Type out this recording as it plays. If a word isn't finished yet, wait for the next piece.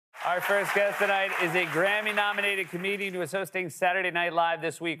Our first guest tonight is a Grammy-nominated comedian who is hosting Saturday Night Live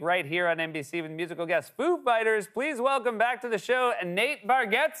this week right here on NBC with musical guest Foo Fighters. Please welcome back to the show, Nate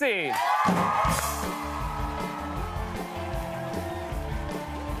Bargatze.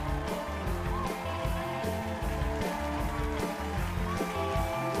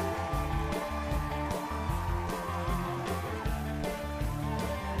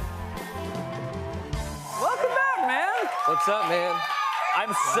 Welcome back, man. What's up, man?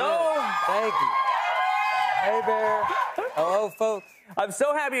 I'm so... Thank you. Hey, Bear. Hello, folks. I'm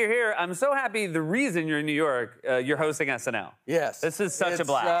so happy you're here. I'm so happy the reason you're in New York, you're hosting SNL. Yes. This is such a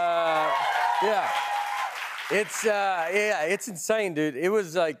blast. It's insane, dude. It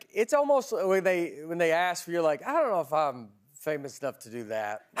was like, it's almost when they ask for you, like, I don't know if I'm famous enough to do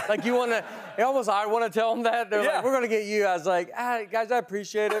that. Like, I want to tell them that. They're like, we're going to get you. I was like, guys, I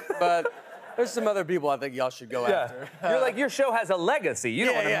appreciate it, but... There's some other people I think y'all should go after. You're like, your show has a legacy. You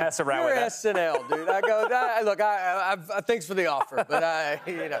don't want to mess around with that. SNL, dude. I go, look, thanks for the offer, but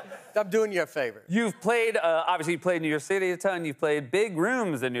I'm doing you a favor. You've played, obviously, you played New York City a ton. You've played big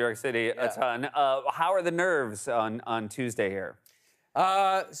rooms in New York City a ton. How are the nerves on Tuesday here?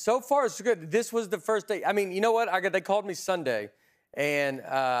 So far, it's good. This was the first day. I mean, you know what? They called me Sunday, and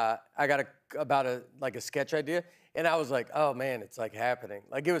I got a sketch idea. And I was like, oh, man, it's like happening.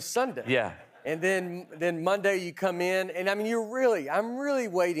 Like, it was Sunday. Yeah. And then Monday you come in, and I mean, I'm really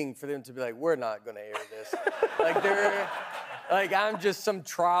waiting for them to be like, we're not going to air this. I'm just some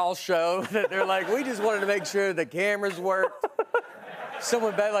trial show that they're like, we just wanted to make sure the cameras worked.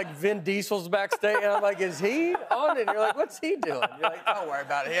 Someone back, like Vin Diesel's backstage, and I'm like, is he on it? And you're like, what's he doing? You're like, don't worry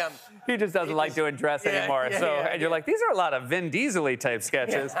about him. He just doesn't like doing dress anymore. And you're like, these are a lot of Vin Diesel-y type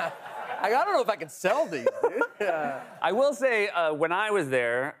sketches. Yeah. I don't know if I can sell these, dude. I will say, when I was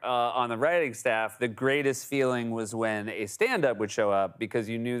there on the writing staff, the greatest feeling was when a stand-up would show up because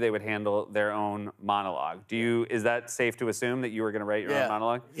you knew they would handle their own monologue. Is that safe to assume that you were going to write your own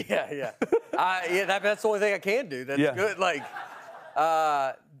monologue? Yeah. That's the only thing I can do. That's good. Like,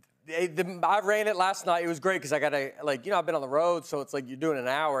 I ran it last night. It was great because I got I've been on the road, so it's like you're doing an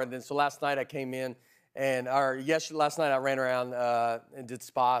hour, and then so last night I came in. Last night I ran around and did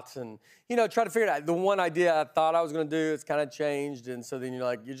spots and, try to figure it out. The one idea I thought I was going to do, it's kind of changed. And so then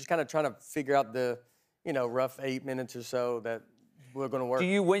you're just kind of trying to figure out the, rough 8 minutes or so that we're going to work.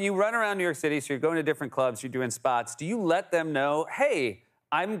 When you run around New York City, so you're going to different clubs, you're doing spots, do you let them know, hey,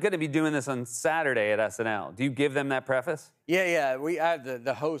 I'm going to be doing this on Saturday at SNL? Do you give them that preface? Yeah.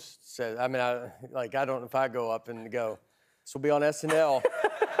 The host says, I don't know if I go up and go, this will be on SNL.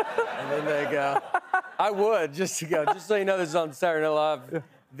 And then they go, I would, just so you know, this is on Saturday Night Live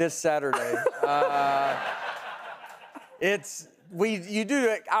this Saturday. You do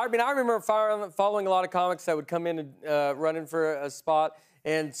it. I remember following a lot of comics that would come in and running for a spot.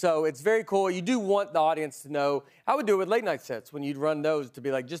 And so it's very cool. You do want the audience to know. I would do it with late night sets when you'd run those to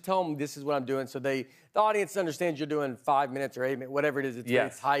be like, just tell them this is what I'm doing. So the audience understands you're doing 5 minutes or 8 minutes, whatever it is. It's very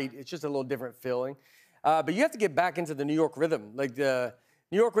tight. It's just a little different feeling. But you have to get back into the New York rhythm. Like the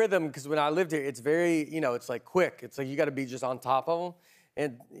New York rhythm, because when I lived here, it's very, it's like quick. It's like you got to be just on top of them.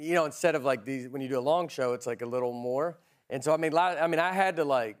 And, instead of like these, when you do a long show, it's like a little more. And so, I had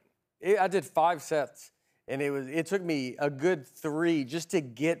to I did 5 sets. And it took me a good 3 just to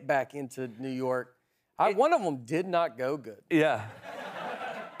get back into New York. One of them did not go good. Yeah.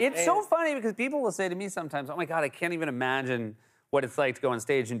 It's so funny because people will say to me sometimes, oh my God, I can't even imagine what it's like to go on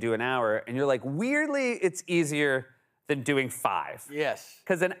stage and do an hour. And you're like, weirdly, it's easier than doing 5. Yes.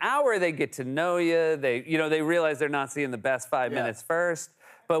 Because an hour, they get to know you. They realize they're not seeing the best 5 minutes first.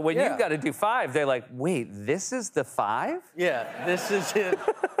 But when you've got to do 5, they're like, wait, this is the 5? Yeah, this is it.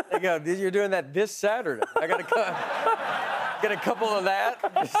 They go, you're doing that this Saturday. I got to get a couple of that.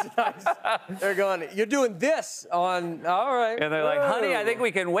 They're going, you're doing this on, all right. And they're like, honey, I think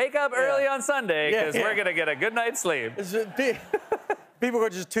we can wake up early on Sunday because we're going to get a good night's sleep. People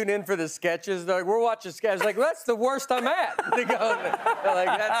would just tune in for the sketches. They're like, we're watching sketches. Like, that's the worst I'm at. They're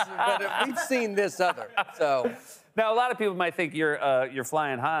like, but we've seen this other. So. Now, a lot of people might think you're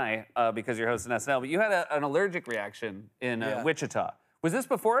flying high because you're hosting SNL, but you had an allergic reaction in Wichita. Was this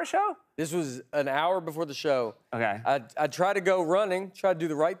before a show? This was an hour before the show. Okay. I tried to go running, try to do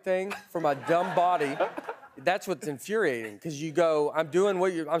the right thing for my dumb body. That's what's infuriating, because you go, I'm doing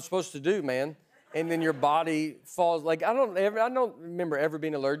what I'm supposed to do, man. And then your body falls. Like, I don't remember ever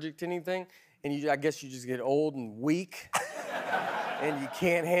being allergic to anything. And I guess you just get old and weak. And you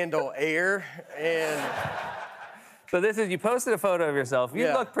can't handle air. And so you posted a photo of yourself.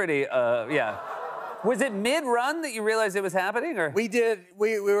 You look pretty, Was it mid-run that you realized it was happening, or? We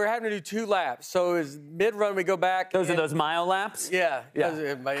were having to do 2 laps. So it was mid-run, we go back. Those are those mile laps? Yeah. Yeah.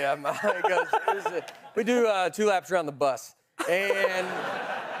 We do 2 laps around the bus. And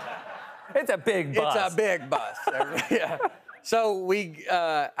It's a big bus. it's a big bus. Yeah. So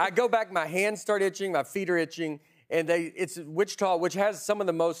I go back, my hands start itching, my feet are itching. And it's Wichita, which has some of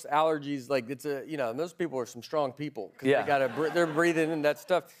the most allergies. Like those people are some strong people. Yeah. They're breathing in that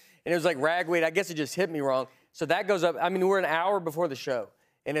stuff. And it was like ragweed. I guess it just hit me wrong. So that goes up. I mean, we're an hour before the show.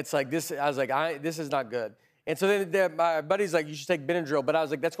 And it's like this. I was like, this is not good. And so then my buddy's like, you should take Benadryl. But I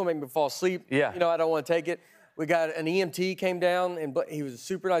was like, that's going to make me fall asleep. Yeah. I don't want to take it. We got an EMT came down, and he was a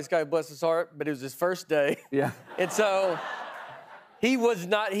super nice guy, bless his heart. But it was his first day. Yeah. And so he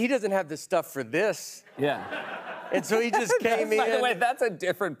doesn't have the stuff for this. Yeah. And so he just came in. By the way, that's a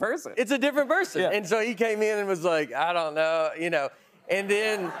different person. It's a different person. Yeah. And so he came in and was like, I don't know, And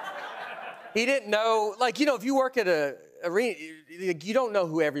then he didn't know, if you work at a arena, you don't know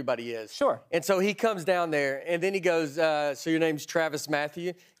who everybody is. Sure. And so he comes down there, and then he goes, so your name's Travis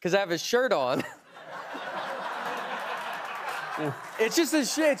Matthew? Because I have his shirt on. It's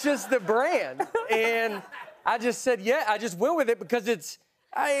just the brand. And I just said, yeah, I just went with it because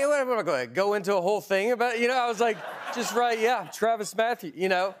I'm not going to go into a whole thing about it. I was like, just right, yeah, Travis Matthew,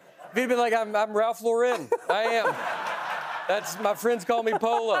 If he'd been like, I'm Ralph Lauren, I am. That's, my friends call me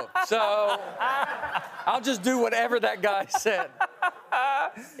Polo. So I'll just do whatever that guy said.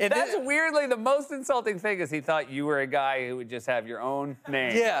 And That's weirdly the most insulting thing is he thought you were a guy who would just have your own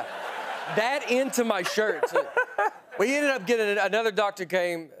name. Yeah, that into my shirt. So we ended up getting another doctor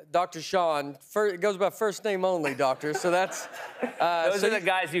came, Dr. Sean. It goes by first name only, doctor. So that's... Those are the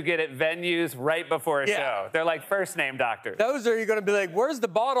guys you get at venues right before a show. They're like first name doctors. Those are, you're going to be like, where's the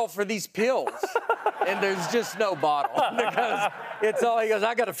bottle for these pills? And there's just no bottle. Because it's all, he goes,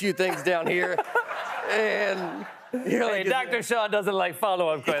 I got a few things down here. And you're like... Hey, Dr. Sean doesn't like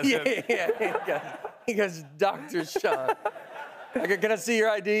follow-up questions. Yeah. He goes, Dr. Sean. I go, can I see your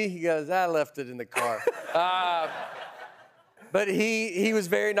ID? He goes, I left it in the car. But he was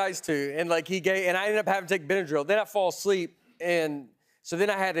very nice too, and and I ended up having to take Benadryl. Then I fall asleep, and so then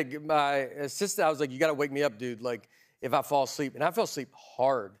I had to get my assistant. I was like, "You got to wake me up, dude. Like, if I fall asleep," and I fell asleep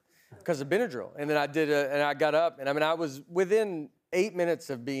hard because of Benadryl. And then and I got up, and I was within 8 minutes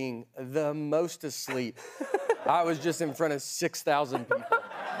of being the most asleep. I was just in front of 6,000 people.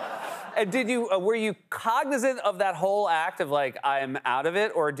 And were you cognizant of that whole act of like, I'm out of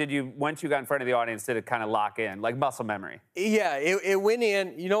it? Or did you, once you got in front of the audience, did it kind of lock in, like muscle memory? Yeah, it went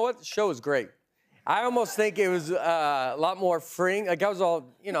in. You know what? The show was great. I almost think it was a lot more freeing. Like, I was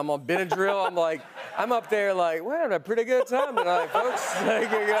all, I'm on Benadryl. I'm like, I'm up there like, we're having a pretty good time tonight, folks.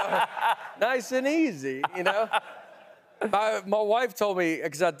 Nice and easy, My wife told me,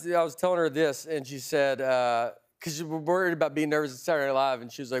 because I was telling her this, and she said, because we're worried about being nervous at Saturday Night Live,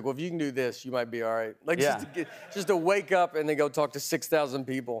 and she was like, well, if you can do this, you might be all right. Like, just to wake up and then go talk to 6,000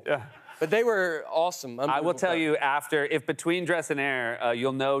 people. Yeah. But they were awesome. I will tell you after, if between dress and air,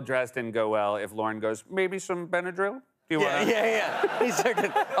 you'll know dress didn't go well if Lauren goes, maybe some Benadryl? Do you want Yeah. He's taking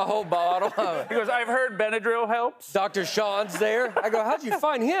a whole bottle. He goes, I've heard Benadryl helps. Dr. Sean's there. I go, how'd you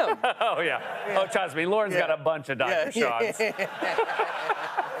find him? Oh, yeah. Oh, trust me, Lauren's got a bunch of Dr. Sean's.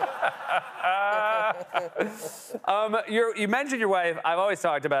 You mentioned your wife. I've always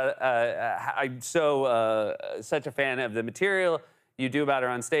talked about I'm such a fan of the material you do about her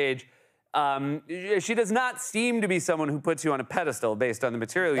on stage. She does not seem to be someone who puts you on a pedestal based on the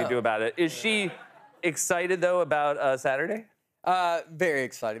material you do about it. Is she excited, though, about Saturday? Very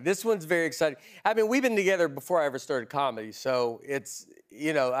excited. This one's very exciting. I mean, we've been together before I ever started comedy, so it's,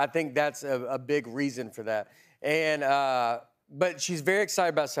 I think that's a big reason for that. And, but she's very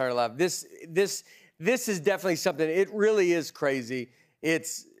excited about Saturday Night Live. This is definitely something, it really is crazy. I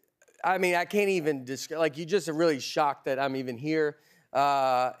can't even describe, like, you just are really shocked that I'm even here.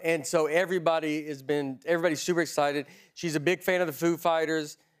 And so everybody's super excited. She's a big fan of the Foo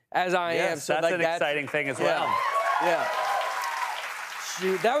Fighters, as I am. So that's an exciting thing as well. Yeah.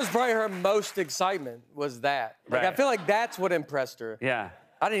 That was probably her most excitement, was that. Like, I feel like that's what impressed her. Yeah.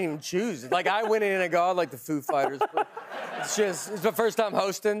 I didn't even choose it. Like, I went in and I go, I like the Foo Fighters. But it's my first time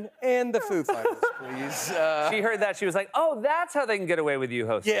hosting, and the Foo Fighters, please. She heard that. She was like, oh, that's how they can get away with you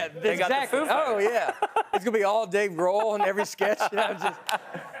hosting. Yeah, they got the Foo Fighters. Oh, yeah. It's going to be all Dave Grohl in every sketch.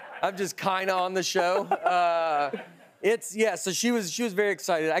 I'm just kind of on the show. So she was very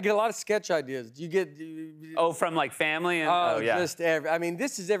excited. I get a lot of sketch ideas. Do you get... from like family? And,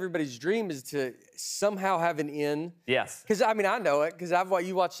 this is everybody's dream, is to somehow have an in. Yes. Because, I know it, because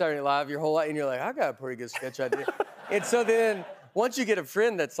you watch Saturday Night Live your whole life, and you're like, I got a pretty good sketch idea. And so then, once you get a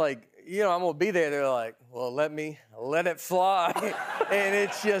friend that's like, you know, I'm gonna be there. They're like, well, let it fly. And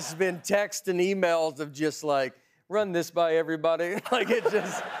it's just been text and emails of just like, run this by everybody. Like it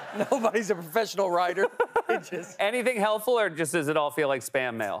just, nobody's a professional writer. It just. Anything helpful, or just does it all feel like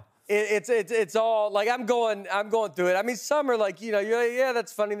spam mail? It's all like I'm going through it. I mean, some are like, you know, you're like, yeah,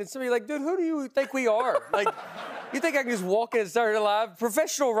 that's funny. Then some are like, dude, who do you think we are? Like, you think I can just walk in and start live?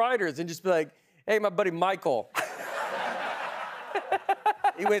 Professional writers and just be like, hey, my buddy Michael.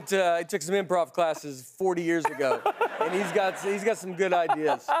 He took some improv classes 40 years ago, and he's got some good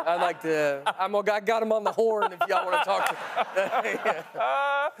ideas. I got him on the horn if y'all want to talk to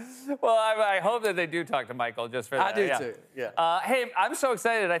him. Well, I hope that they do talk to Michael just for that. I do too. Yeah. Hey, I'm so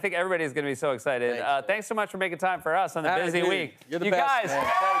excited. I think everybody's going to be so excited. Thanks so much for making time for us on the busy week. You're the you best, guys, man.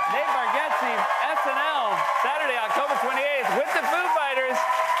 Nate Bargatze, SNL, Saturday, October 28th, with the Foo Fighters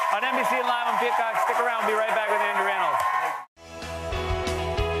on NBC and Live on Peacock. Stick around. We'll be right back with Andrew Reynolds.